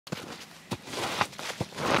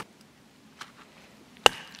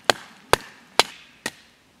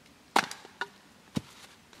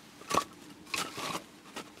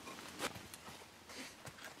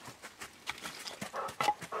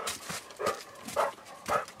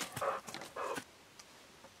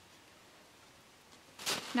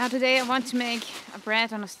Now today I want to make a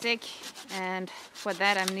bread on a stick, and for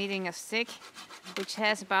that I'm needing a stick which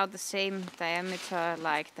has about the same diameter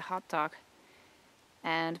like the hot dog.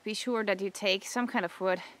 And be sure that you take some kind of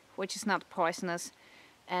wood which is not poisonous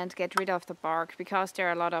and get rid of the bark, because there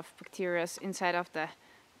are a lot of bacteria inside of the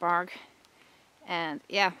bark. And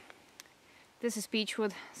yeah, this is beech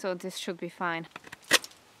wood, so this should be fine.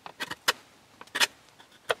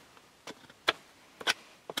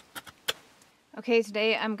 Okay,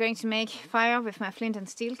 today I'm going to make fire with my flint and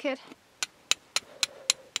steel kit.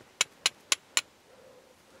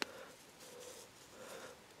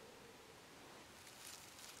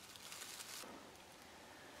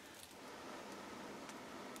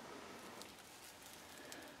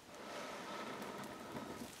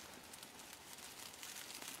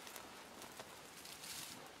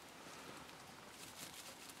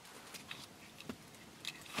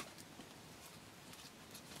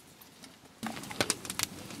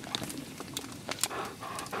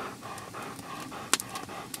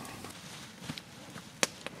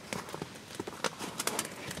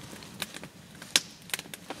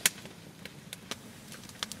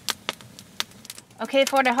 Okay,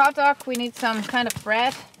 for the hot dog we need some kind of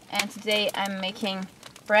bread, and today I'm making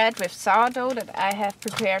bread with sourdough that I have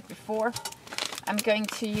prepared before. I'm going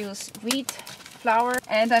to use wheat flour,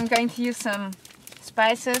 and I'm going to use some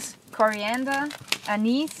spices, coriander,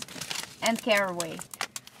 anise and caraway.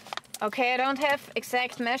 Okay, I don't have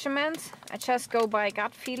exact measurements, I just go by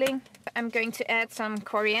gut feeling. I'm going to add some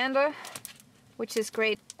coriander, which is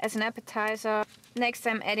great as an appetizer. Next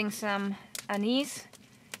I'm adding some anise,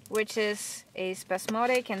 which is a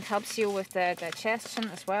spasmodic and helps you with the digestion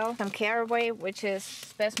as well. Some caraway, which is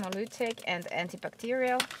spasmolytic and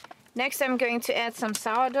antibacterial. Next I'm going to add some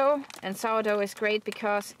sourdough, and sourdough is great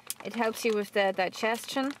because it helps you with the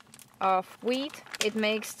digestion of wheat. It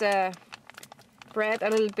makes the bread a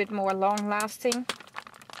little bit more long lasting,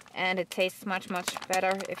 and it tastes much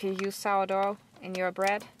better if you use sourdough in your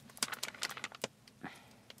bread.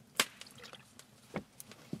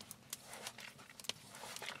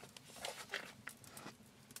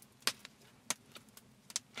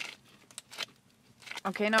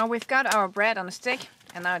 Okay, now we've got our bread on a stick,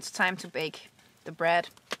 and now it's time to bake the bread,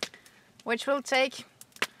 which will take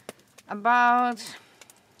about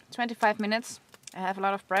 25 minutes. I have a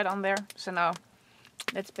lot of bread on there, so now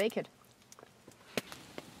let's bake it.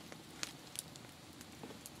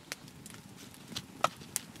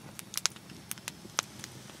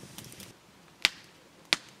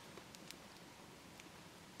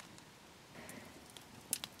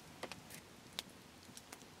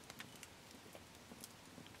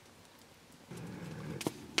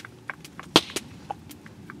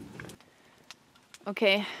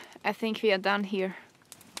 Okay, I think we are done here.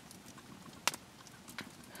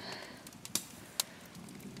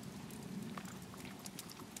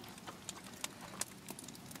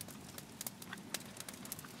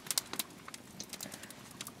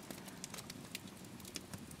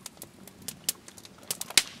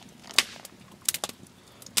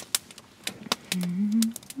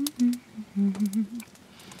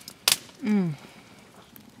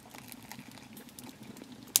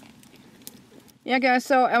 Yeah guys,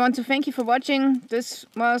 so I want to thank you for watching. This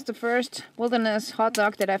was the first wilderness hot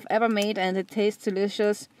dog that I've ever made, and it tastes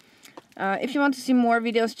delicious. If you want to see more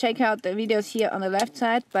videos, check out the videos here on the left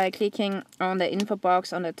side by clicking on the info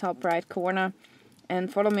box on the top right corner,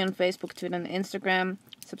 and follow me on Facebook, Twitter and Instagram.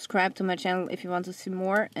 Subscribe to my channel if you want to see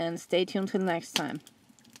more, and stay tuned till next time.